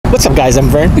What's up guys, I'm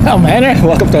Vern. I'm Gener.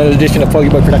 Welcome to another edition of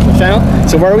Pogiboy Production Channel.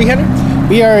 So where are we headed?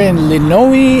 We are in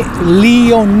Leonia,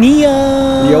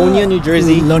 New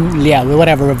Jersey. Yeah,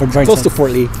 whatever. Close to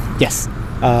Fort Lee. Yes.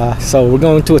 So we're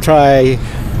going to try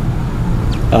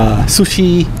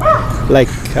sushi, like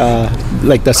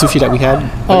the sushi that we had.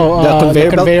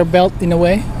 The conveyor belt in a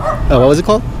way. What was it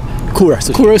called? Kura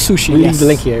sushi. Kura sushi. We'll leave the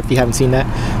link here if you haven't seen that.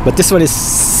 But this one is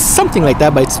something like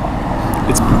that, but it's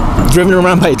driven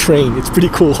around by a train. It's pretty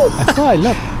cool. That's what I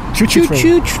love. Choo Choo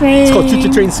Train. It's called Choo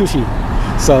Choo Train Sushi.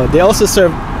 So they also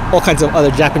serve all kinds of other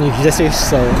Japanese dishes.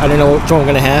 So I don't know which one we're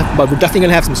gonna have, but we're definitely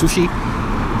gonna have some sushi.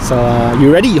 So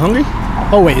you ready? You hungry?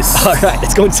 Always. All right,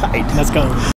 let's go inside. Let's go.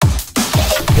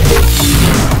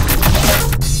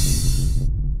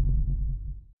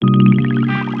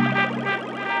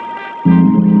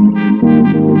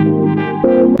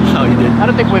 How you did? I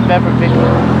don't think we've ever been.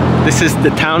 This is the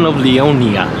town of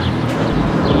Leonia.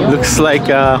 Looks like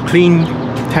a clean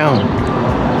town,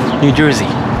 New Jersey.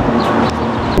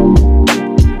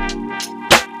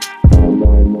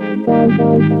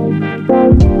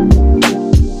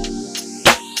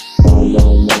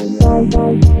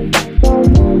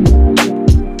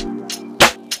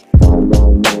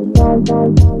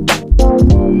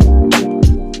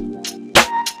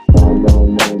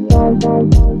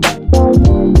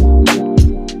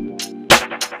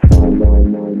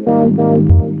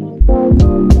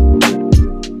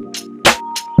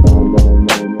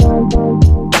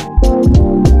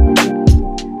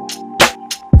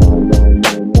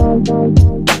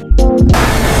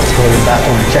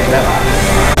 Bathroom, check it out.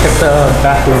 Check the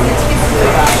bathroom.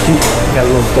 Got a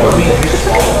little door.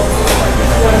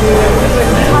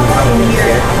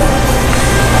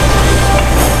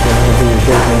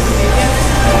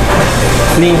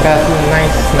 Clean bathroom,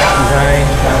 nice design.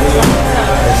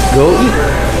 Let's go eat.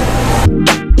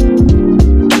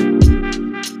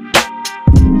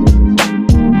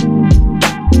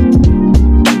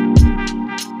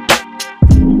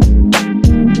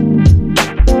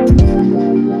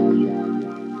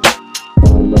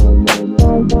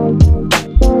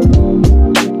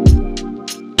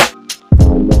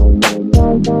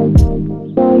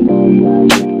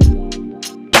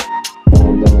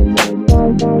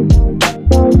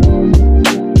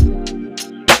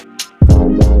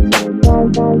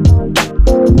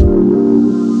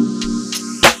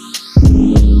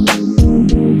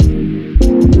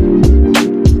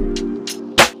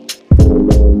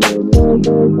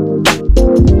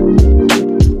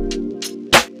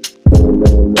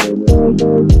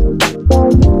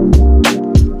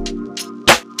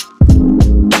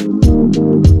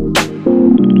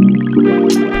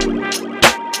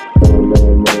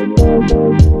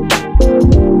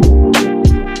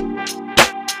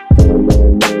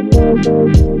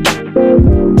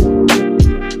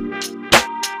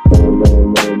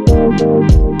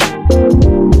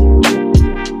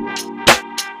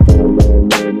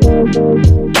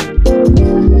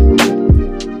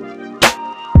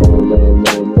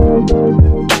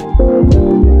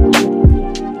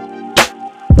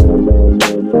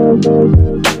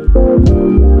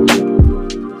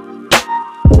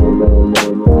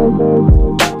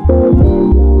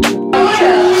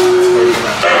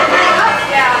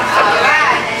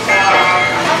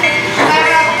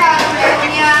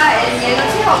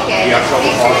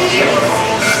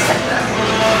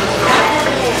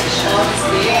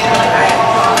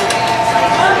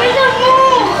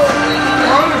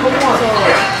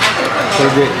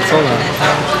 Hold on.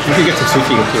 You can get some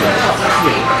sushi with you.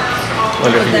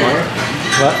 Wonder if you want it?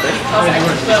 What?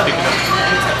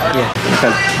 Yeah. Look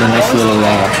at the nice little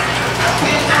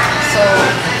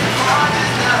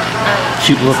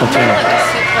cute little container.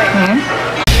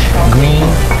 Green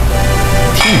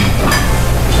tea.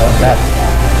 How's that?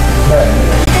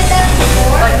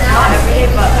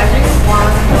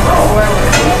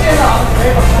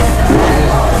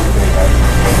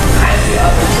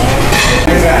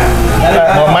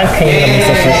 Well, mine came in a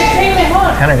miso soup.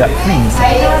 Kind of got creams.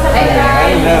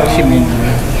 She made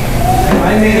good?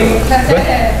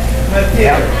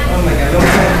 Yeah.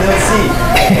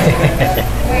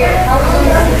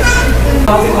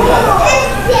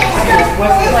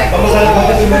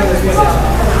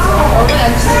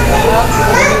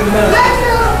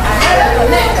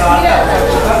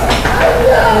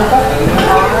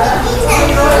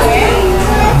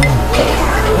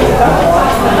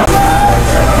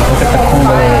 Look at the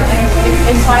cooler.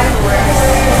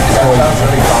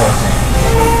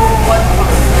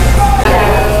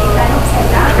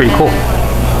 It's pretty cool.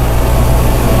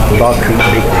 Dog food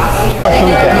bakery.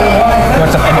 You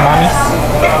want some edamames?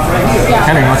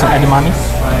 Henry, you want some edamames?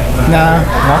 Nah.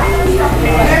 No?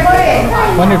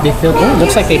 Wonder if they filled. Oh,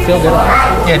 looks like they filled it up.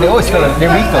 Yeah, they always fill it. They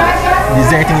refill it. Is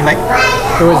there anything you like?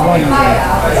 There was one.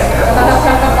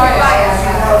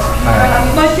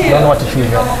 Don't know what to choose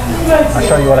yet. I'll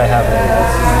show you what I have.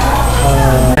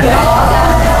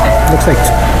 Looks like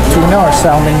tuna or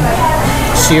salmon,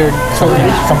 seared,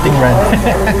 Something red.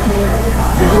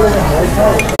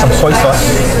 Some soy sauce,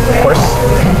 of course.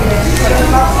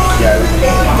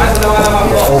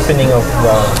 The opening of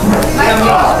the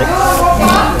chopstick.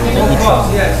 And eat some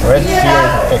red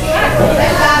seared fish.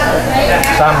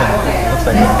 Salmon. Looks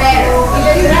like it.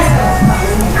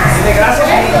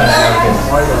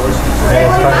 Yeah,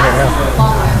 it's trying it now.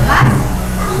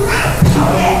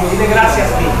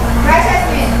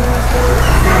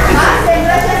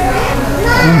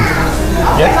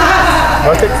 Yeah?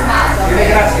 Worth it?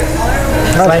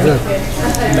 Slimy?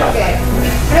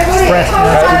 fresh.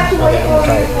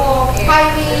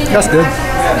 That's good.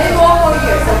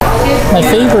 My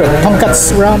favorite,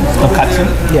 Tonkotsu Ramen. Tonkotsu?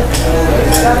 Yeah,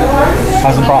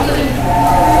 How's the broth?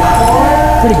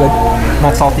 pretty good.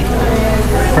 Not salty?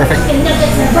 Perfect.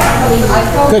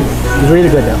 Good. It's really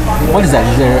good though. What is that?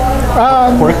 Is there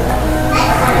pork?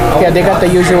 Yeah, they got the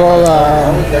usual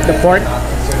the pork,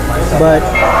 but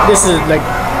this is like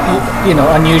you know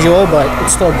unusual, but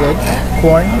it's still good.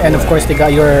 Corn, and of course they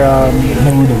got your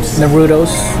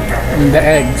narutos and the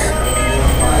eggs.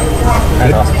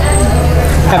 That's awesome.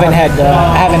 Haven't had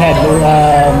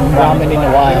ramen in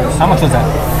a while. How much was that?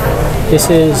 This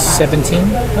is 17.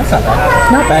 That's not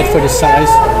bad. Not bad for the size.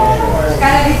 Oh,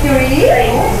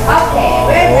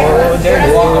 there it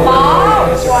is.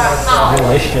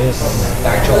 Delicious.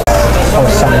 Oh,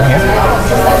 some in here.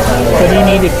 What do you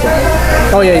need it for?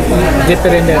 Oh yeah, you dip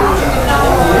it in there.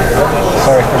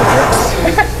 Sorry for the drips.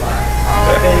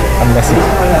 I'm messy.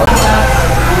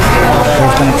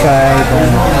 We're gonna try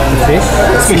the fish.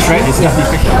 It's fish, right? It's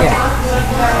definitely fish. Yeah.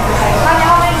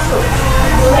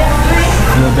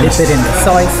 Dip it in the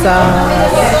soy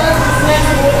sauce.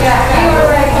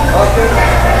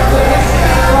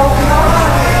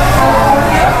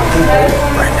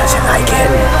 Vern doesn't like it.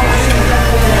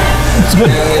 It's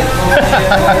good.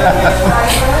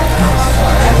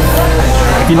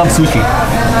 If you love sushi,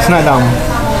 it's not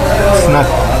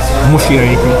mushy or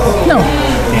anything. No.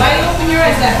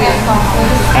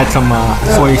 Add some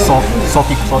salty salt.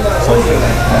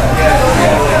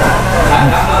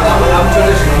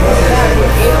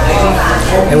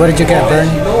 Hey, what did you get, Vern?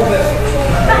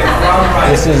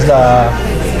 This is the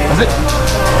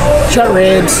Short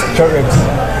ribs. short ribs.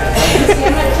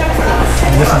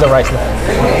 And this is the rice one.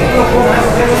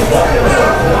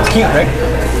 It's cute, right?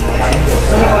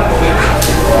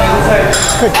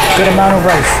 Good amount of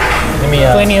rice. Let me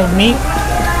Plenty of meat,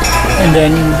 and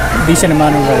then decent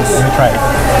amount of rice. try it.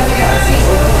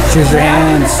 Use your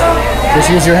hands. Just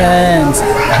use your hands. I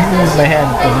use my hand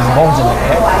because there's bones in it,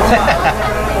 right?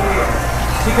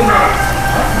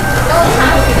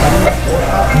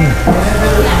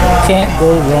 Can't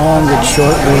go wrong with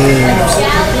short ribs.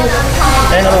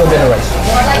 And a little bit of rice.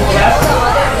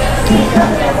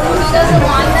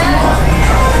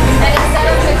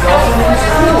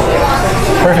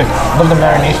 Perfect. Love the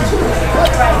marination.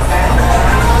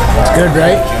 It's good,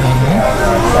 right?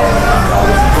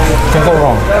 Can't go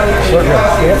wrong. Short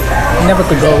ribs. Yep. Never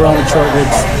could go wrong with short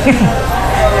ribs.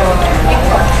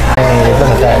 And it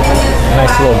doesn't have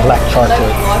nice little black char to it.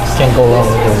 Just can't go wrong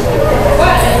with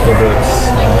the ribs.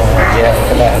 Yeah,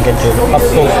 look at that. I'll get you up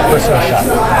close personal shot.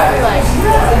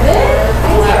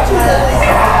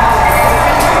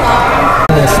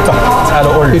 It's stuck. It's out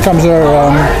of order. Here comes our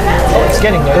It's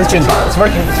getting there. urchin. It's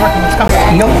working. It's working. It's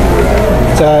coming. Nope.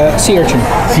 It's a sea urchin.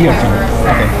 Sea urchin.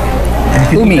 Okay. And you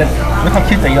can Umi. eat that. Look how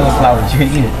cute that yellow flowers. You can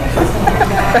eat it.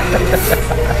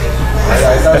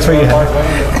 That's where you have.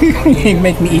 You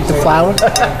make me eat the flower. You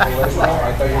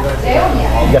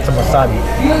got some wasabi.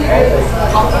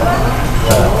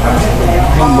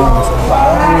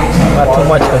 Not too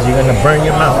much because you're gonna burn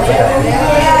your mouth with that.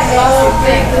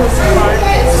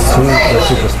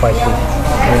 Super spicy.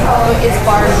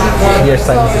 Your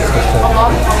size is for sure.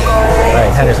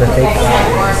 Alright, Henderson take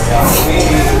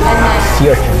sea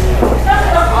urchin.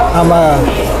 I'm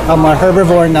a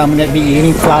herbivore and I'm gonna be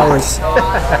eating flowers.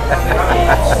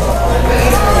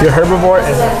 You're herbivore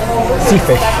and sea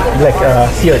fish, like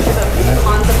sea urchin.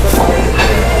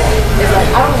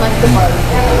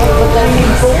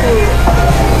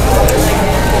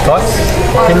 Thoughts?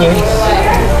 Opinions?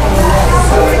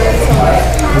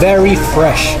 Very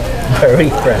fresh. Very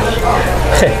fresh.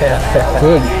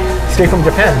 Good. Straight from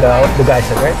Japan, the guy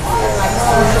said, right?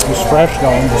 It's fresh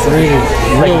though. It's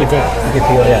really good. You can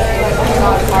feel, yeah.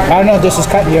 I don't know. This is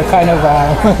kind of your kind of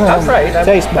That's right.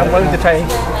 taste, I'm but willing to try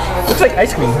Looks like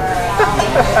ice cream.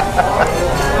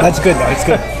 That's good though. It's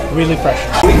good. Really fresh.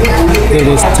 It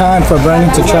is time for Vern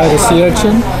to try the sea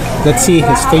urchin. Let's see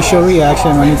his facial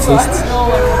reaction when he tastes.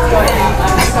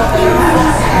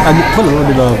 I put a little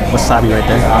bit of wasabi right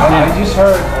there. I just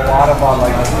heard a lot about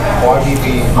like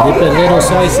barbecue. Dip a little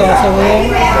soy sauce over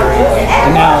there.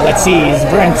 And now let's see his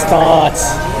Vern's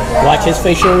thoughts. Watch his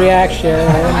facial reaction.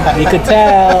 You could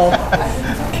tell.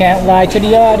 Can't lie to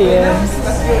the audience.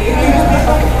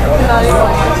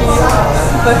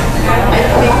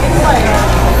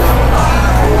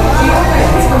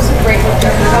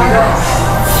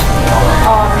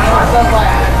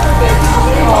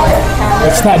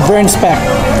 It's not burn spec.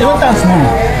 It went down smooth.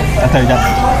 I'll tell you that.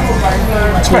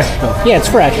 It's fresh though. Yeah, it's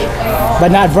fresh,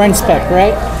 but not burn spec,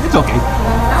 right? It's okay.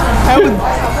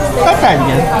 I'll try it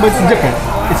again, but it's different.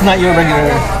 It's not your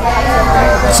regular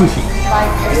sushi.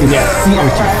 It's sea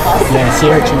urchin. Yeah, sea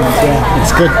urchin. Yeah,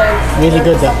 it's good. Really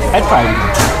good though. I'd try it.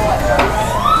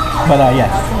 But yeah,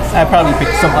 I'd probably pick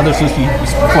some other sushi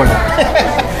before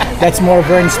that. That's more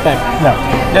burn spec. No,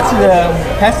 that's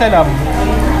has that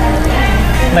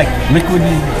like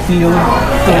liquidy feel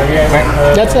to it, right?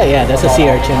 That's it. Yeah, that's a sea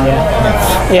urchin.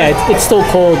 Yeah, it's still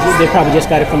cold. They probably just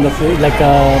got it from the food, like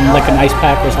an ice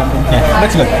pack or something. Yeah,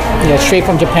 that's good. Yeah, straight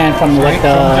from Japan, from like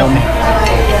the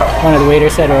one of the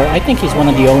waiters said, or I think he's one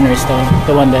of the owners,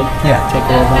 the one that take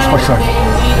care of us. For sure.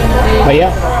 But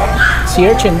yeah, sea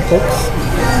urchin, folks.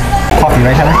 Coffee,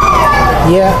 right, Hannah?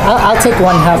 Yeah, I'll take 1/2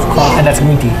 coffee. And that's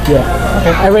green tea. Yeah.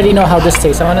 Okay. I already know how this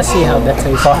tastes. I want to see how that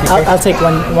tastes. Coffee I'll take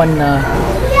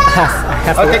half.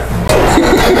 Okay.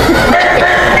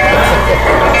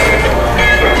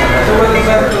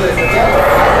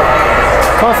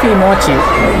 Coffee mochi.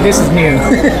 This is new.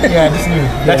 Yeah, this is new.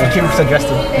 That's what you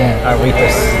suggested. Yeah. Our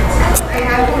waitress.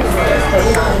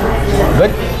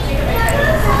 Good?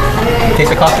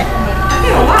 Taste the coffee?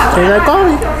 Tastes like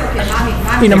coffee.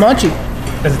 In a mochi.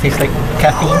 Does it taste like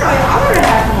caffeine?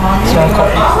 Strong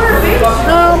coffee?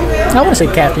 I wouldn't say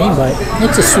caffeine, but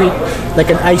it's a sweet, like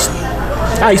an iced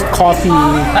coffee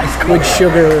with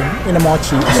sugar in a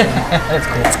mochi. That's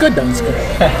cool. It's good though. It's good.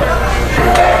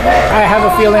 I have a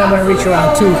feeling I'm gonna reach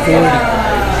around 2:40.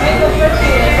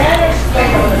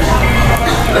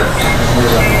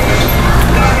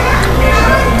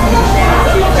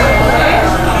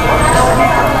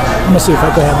 I'm gonna see if I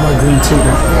could have more green tea.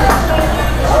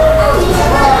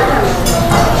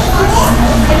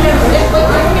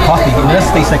 Coffee. It does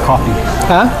taste like coffee.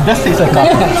 Huh? It does taste like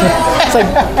coffee.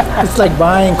 It's like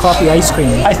buying coffee ice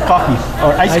cream. Iced coffee.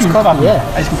 Or ice cream coffee. Yeah.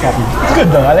 Ice cream coffee. It's good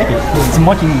though. I like it. It's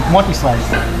mochi slice.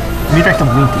 Let me try some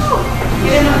green tea.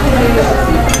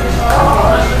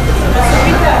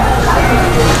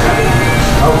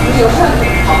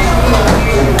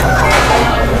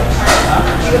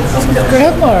 Could I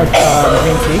have more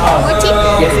green tea? More tea?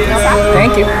 Yes.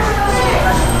 Thank you.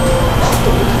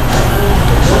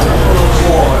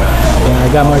 Yeah, I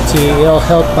got more tea. It'll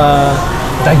help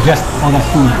Digest all that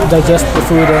food. digest the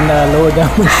food and lower down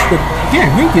the sugar. Here,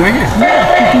 green tea right here.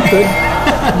 Good.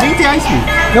 Green tea ice cream.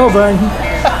 No, Vern.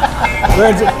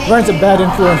 Vern's a bad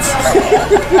influence.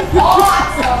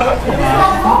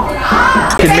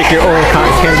 You can make your own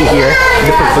cotton candy here.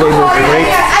 Different flavors, grape,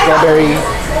 strawberry,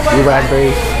 raspberry.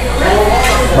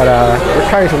 But we're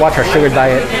trying to watch our sugar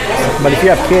diet. But if you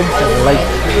have kids and like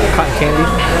cotton candy,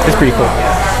 it's pretty cool.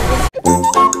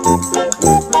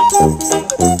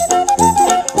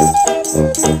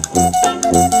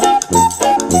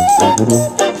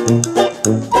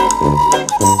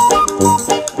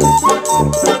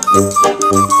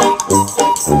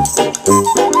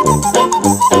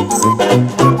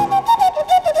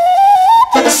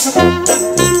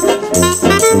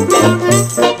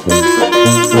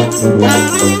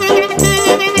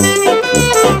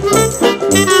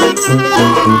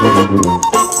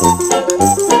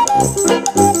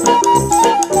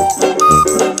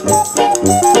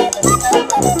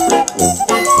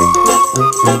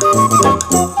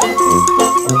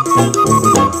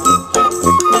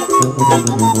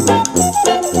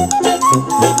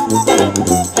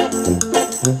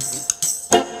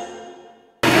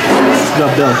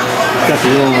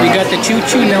 We got the Choo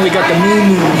Choo, now we got the Moo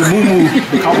Moo. The moo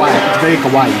the kawaii. It's very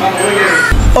kawaii.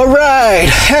 Alright,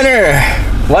 Henner,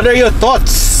 what are your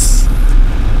thoughts?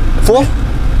 Full?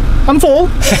 I'm full.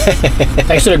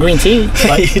 Thanks to the green tea.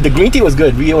 But The green tea was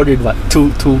good. We ordered what,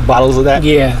 two bottles of that?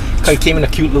 yeah. It came in a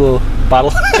cute little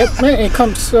bottle. It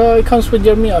comes with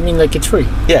your meal. I mean, like, it's free.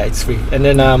 Yeah, it's free. And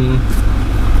then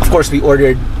of course we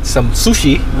ordered some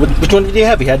sushi. Which one did you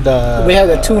have? We had the We had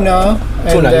the tuna.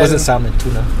 tuna. It wasn't salmon,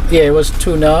 tuna. Yeah, it was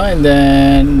tuna, and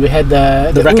then we had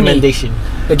the recommendation.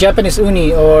 The The Japanese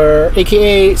uni, or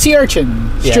AKA sea urchin,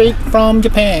 straight from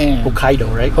Japan.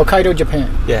 Hokkaido, right? Hokkaido, Japan.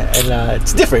 Yeah, and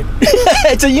it's different.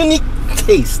 It's a unique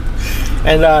taste,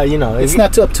 and you know, It's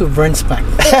not up to Vern's spec.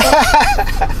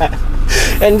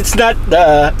 and it's not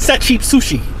cheap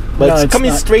sushi, but No, it's it's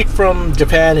coming not. straight from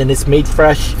Japan, and it's made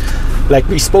fresh. Like,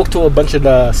 we spoke to a bunch of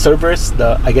the servers.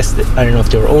 I guess I don't know if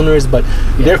they were owners, but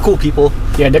they're cool people.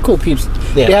 Yeah, they're cool peeps.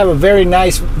 Yeah. They have a very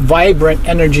nice, vibrant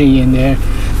energy in there.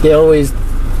 They always,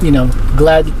 you know,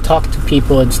 glad to talk to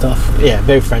people and stuff. Yeah,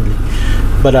 very friendly.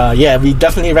 But yeah, we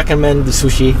definitely recommend the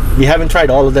sushi. We haven't tried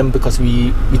all of them because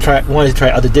we wanted to try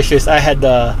other dishes. I had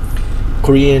the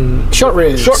Korean Short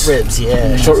ribs. Short ribs, yeah.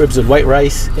 Yes. Short ribs with white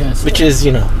rice, Yes. which is,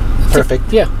 you know,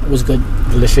 perfect, Yeah, it was good.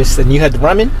 delicious. And you had the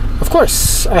ramen. Of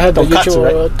course, I had the Tonkatsu,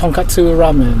 usual Tonkotsu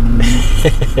Ramen.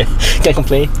 Can't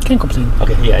complain. Can't complain.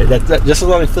 Okay, yeah, that just as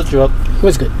long as it fills you up. It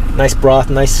was good. Nice broth,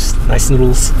 nice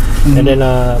noodles, and then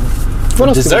for What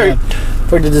else did we dessert, have?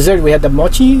 For the dessert, we had the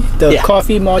mochi, the Yeah.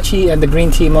 coffee mochi, and the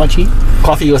green tea mochi.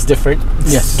 coffee was different.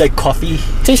 It's Yes. like coffee.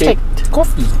 Tastes like shaped.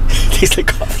 coffee Tastes like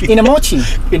coffee in a mochi.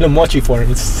 in a mochi form.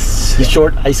 It's Yeah.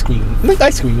 short ice cream. Not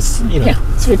ice cream. It's, you know, Yeah,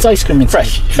 it's ice cream inside.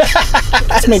 fresh,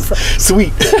 It's made fresh.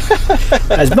 sweet.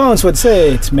 As Bones would say,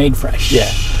 it's made fresh.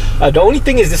 Yeah. The only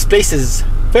thing is, this place is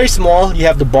very small. You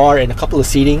have the bar and a couple of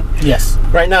seating. Yes.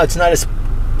 Right now, it's not as.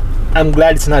 I'm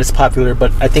glad it's not as popular,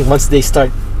 but I think once they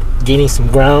start gaining some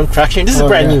ground traction, this is Oh,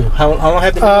 brand yeah. new. How long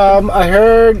have they been open?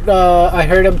 I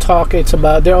heard them talk. It's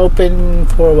about they're open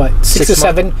for what 6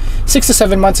 to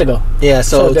 7 months ago. Yeah,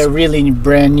 So so they're it's really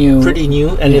brand new. pretty new.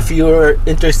 And Yeah. if you're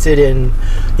interested in,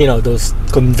 you know, those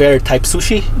conveyor type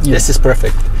sushi, Yeah. this is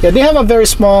perfect. Yeah, they have a very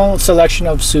small selection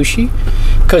of sushi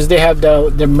because they have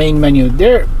their main menu.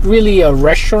 They're really a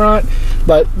restaurant,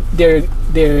 but their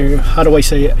how do I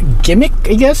say it? Gimmick,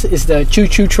 I guess, is the Choo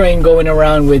Choo Train going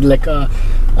around with like a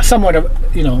somewhat of,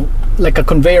 you know, like a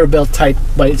conveyor belt type,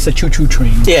 but it's a Choo Choo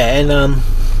Train. Yeah, and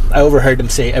I overheard them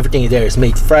say everything there is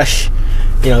made fresh.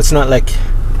 You know, it's not like,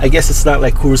 I guess it's not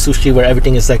like Kuru Sushi where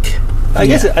everything is like, I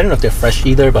guess I don't know if they're fresh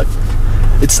either, but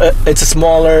it's a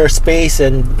smaller space,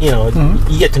 and you know,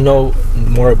 you get to know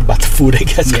more about the food, I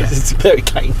guess, because Yeah. it's very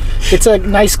kind, It's a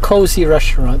nice, cozy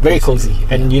restaurant. very cozy,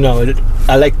 and you know,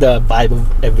 I like the vibe of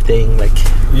everything. Like,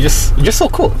 you're just so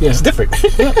cool. Yeah. It's different,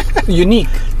 Yeah, unique.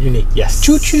 unique. Yes.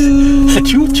 Choo choo.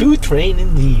 Choo choo train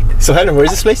indeed. So Helen, where's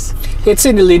this place? It's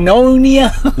in Leonia.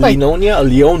 Leonia or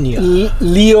Leonia?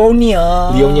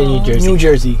 Leonia. Leonia, New Jersey. New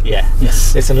Jersey. Yeah.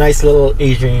 Yes. It's a nice little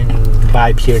Asian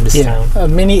vibe here in this Yeah. town. A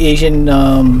mini Asian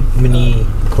Mini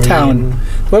Korean town.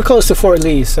 We're close to Fort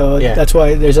Lee, so Yeah. that's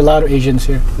why there's a lot of Asians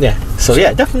here. Yeah. So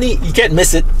yeah, definitely you can't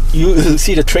miss it. You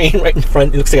see the train right in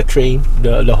front. It looks like a train.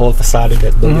 The whole facade of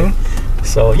that building.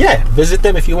 So yeah, visit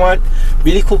them if you want.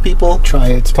 Really cool people. Try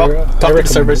it. It's Talk very- I to the recommend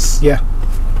servers. it. Yeah.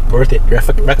 Worth it.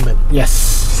 Recommend. Yes.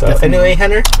 So definitely. anyway,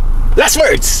 Henner, last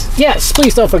words. Yes.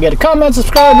 Please don't forget to comment,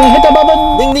 subscribe, and hit that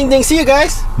button. Ding ding ding. See you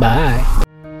guys. Bye.